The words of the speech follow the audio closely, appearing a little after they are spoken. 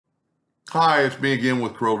Hi, it's me again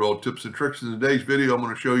with Corel tips and tricks. In today's video, I'm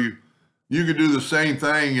going to show you can do the same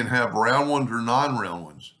thing and have round ones or non-round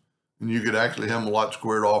ones. And you could actually have them a lot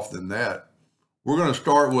squared off than that. We're going to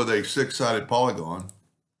start with a six-sided polygon.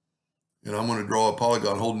 And I'm going to draw a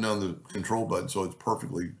polygon holding down the control button so it's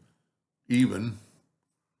perfectly even.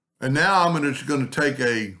 And now I'm just going to take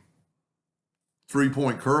a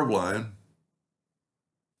 3-point curve line.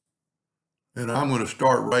 And I'm going to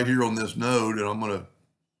start right here on this node, and I'm going to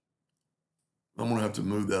have to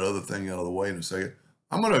move that other thing out of the way in a second.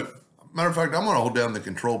 Matter of fact, I'm going to hold down the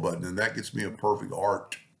control button, and that gets me a perfect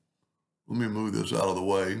arc. Let me move this out of the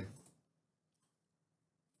way.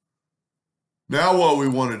 Now what we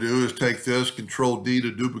want to do is take this, Control D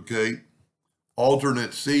to duplicate,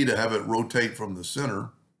 Alternate C to have it rotate from the center,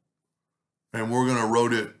 and we're going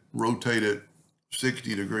to rotate it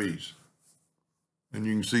 60 degrees. And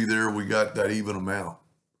you can see there we got that even amount.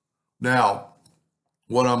 Now,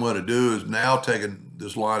 what I'm going to do is now taking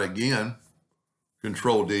this line again,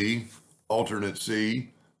 Control D, Alternate C,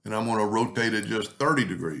 and I'm going to rotate it just 30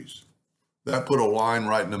 degrees. That put a line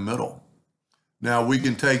right in the middle. Now we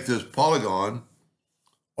can take this polygon,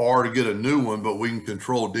 R to get a new one, but we can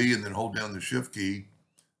Control D and then hold down the Shift key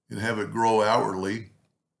and have it grow outwardly.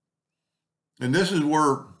 And this is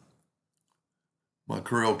where my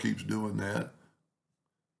Corel keeps doing that.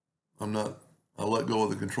 I let go of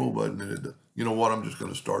the control button and you know what, I'm just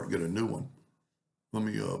going to start and get a new one. Let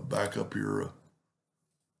me back up here.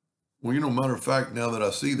 Well, matter of fact, now that I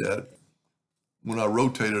see that, when I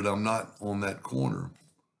rotate it, I'm not on that corner.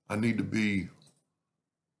 I need to be,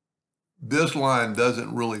 this line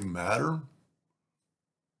doesn't really matter,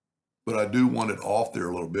 but I do want it off there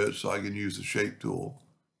a little bit so I can use the shape tool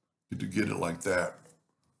to get it like that.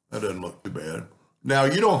 That doesn't look too bad. Now,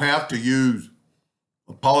 you don't have to use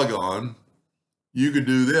a polygon. You could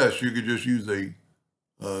do this. You could just use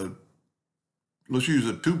let's use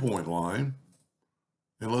a 2-point line.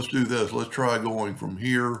 And let's do this. Let's try going from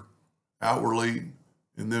here outwardly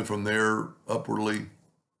and then from there upwardly.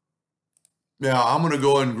 Now I'm going to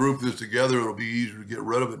go ahead and group this together. It'll be easier to get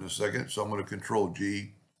rid of it in a second. So I'm going to Control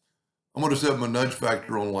G. I'm going to set my nudge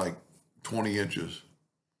factor on like 20 inches.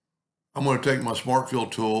 I'm going to take my Smart Fill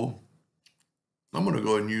tool. I'm going to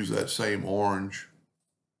go ahead and use that same orange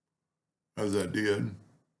as I did.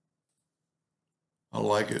 I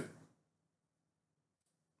like it.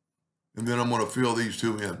 And then I'm going to fill these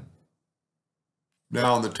two in.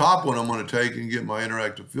 Now on the top one, I'm going to take and get my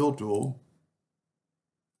interactive fill tool.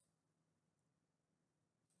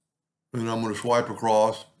 And I'm going to swipe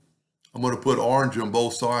across. I'm going to put orange on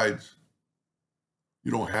both sides.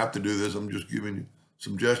 You don't have to do this. I'm just giving you a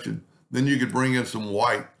suggestion. Then you could bring in some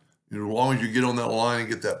white. And as long as you get on that line and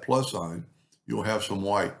get that plus sign, you'll have some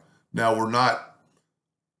white. Now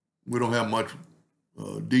we don't have much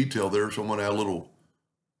detail there, so I'm going to add a little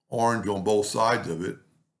orange on both sides of it.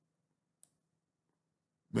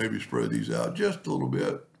 Maybe spread these out just a little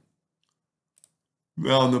bit.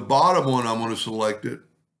 Now on the bottom one, I'm going to select it.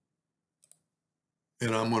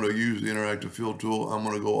 And I'm going to use the interactive fill tool. I'm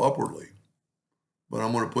going to go upwardly. But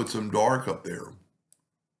I'm going to put some dark up there.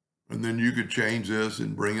 And then you could change this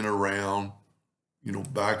and bring it around,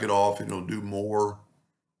 back it off, do more.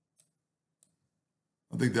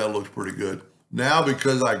 I think that looks pretty good. Now,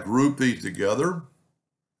 because I group these together,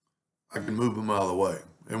 I can move them out of the way.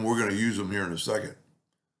 And we're going to use them here in a second.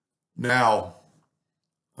 Now,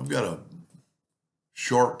 I've got a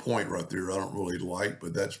sharp point right there I don't really like,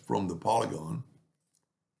 but that's from the polygon.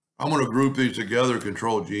 I'm going to group these together,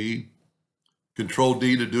 Control G, Control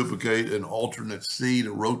D to duplicate, and Alternate C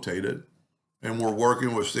to rotate it. And we're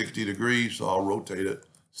working with 60 degrees, so I'll rotate it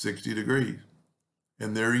 60 degrees.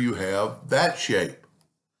 And there you have that shape.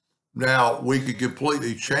 Now, we could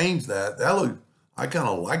completely change that. I kind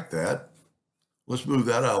of like that. Let's move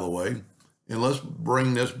that out of the way. And let's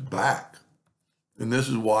bring this back. And this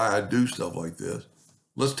is why I do stuff like this.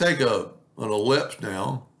 Let's take an ellipse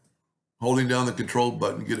now, holding down the control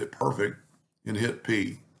button, get it perfect, and hit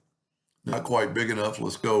P. Not quite big enough.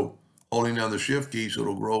 Let's go holding down the Shift key so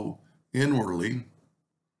it'll grow inwardly.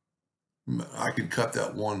 I can cut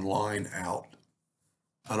that one line out.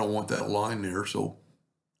 I don't want that line there, so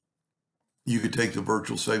you could take the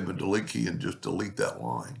virtual segment delete key and just delete that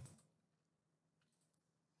line.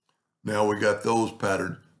 Now we got those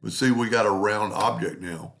patterns, but see, we got a round object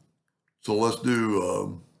now. So let's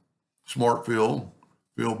do Smart Fill,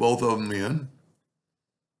 fill both of them in.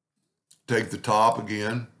 Take the top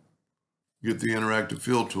again, get the interactive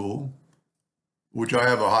fill tool, which I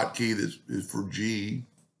have a hotkey that is for G.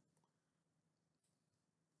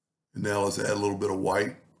 And now let's add a little bit of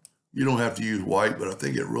white. You don't have to use white, but I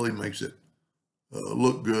think it really makes it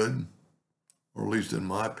look good. or at least in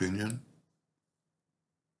my opinion.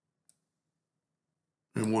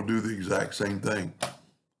 And we'll do the exact same thing.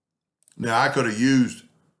 Now, I could have used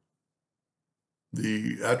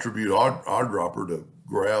the attribute eyedropper to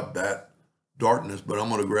grab that darkness, but I'm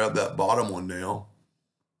going to grab that bottom one now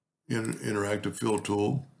in interactive fill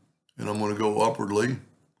tool, and I'm going to go upwardly.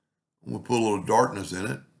 I'm going to put a little darkness in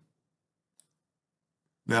it.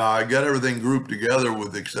 Now, I got everything grouped together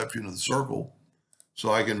with the exception of the circle,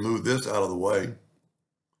 so I can move this out of the way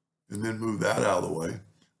and then move that out of the way.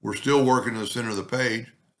 We're still working in the center of the page.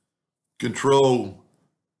 Control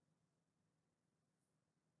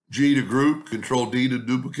G to group, Control D to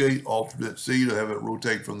duplicate, Alternate C to have it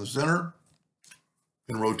rotate from the center,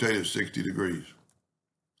 and rotate it 60 degrees.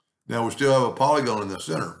 Now we still have a polygon in the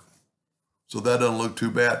center, so that doesn't look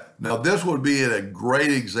too bad. Now this would be a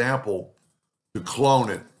great example to clone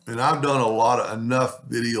it. And I've done enough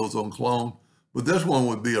videos on clone, but this one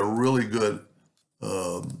would be a really good,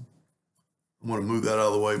 I'm going to move that out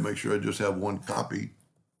of the way, make sure I just have one copy.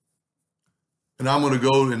 And I'm going to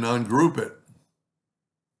go and ungroup it.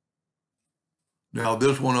 Now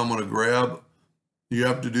this one I'm going to grab. You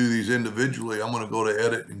have to do these individually. I'm going to go to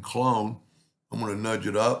edit and clone. I'm going to nudge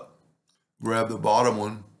it up, grab the bottom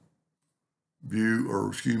one,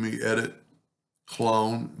 edit,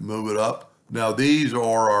 clone, move it up. Now these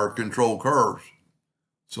are our control curves.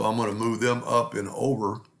 So I'm going to move them up and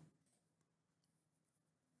over.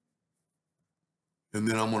 And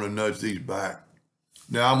then I'm going to nudge these back.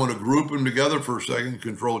 Now I'm going to group them together for a second.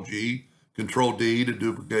 Control G, Control D to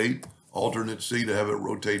duplicate, Alternate C to have it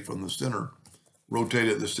rotate from the center. Rotate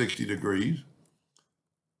it to 60 degrees.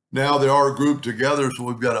 Now they are grouped together, so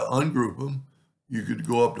we've got to ungroup them. You could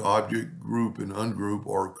go up to Object, Group, and Ungroup,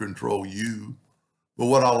 or Control U. But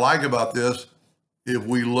what I like about this, if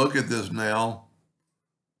we look at this now,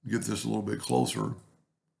 get this a little bit closer.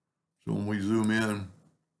 So when we zoom in,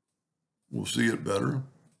 we'll see it better.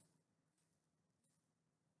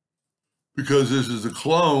 Because this is a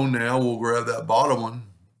clone, now we'll grab that bottom one,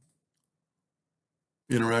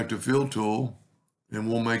 interactive fill tool, and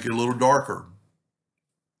we'll make it a little darker.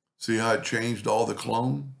 See how it changed all the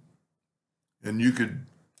clone? And you could,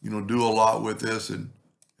 do a lot with this and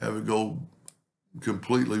have it go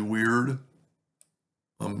completely weird.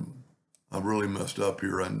 I've really messed up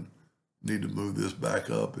here. I need to move this back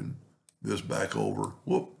up and this back over.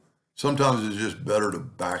 Whoop. Sometimes it's just better to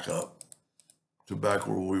back up to back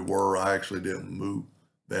where we were. I actually didn't move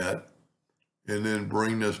that. And then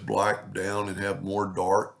bring this black down and have more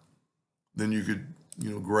dark. Then you could,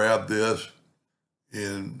 grab this,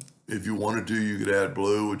 and if you wanted to, you could add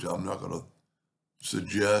blue, which I'm not going to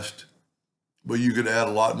suggest, but you could add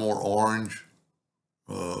a lot more orange,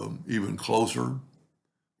 even closer,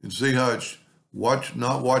 and see how it's,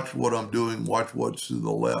 not watch what I'm doing, watch what's to the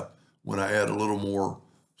left when I add a little more,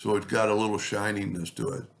 so it's got a little shininess to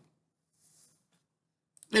it.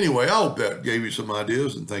 Anyway, I hope that gave you some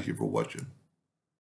ideas, and thank you for watching.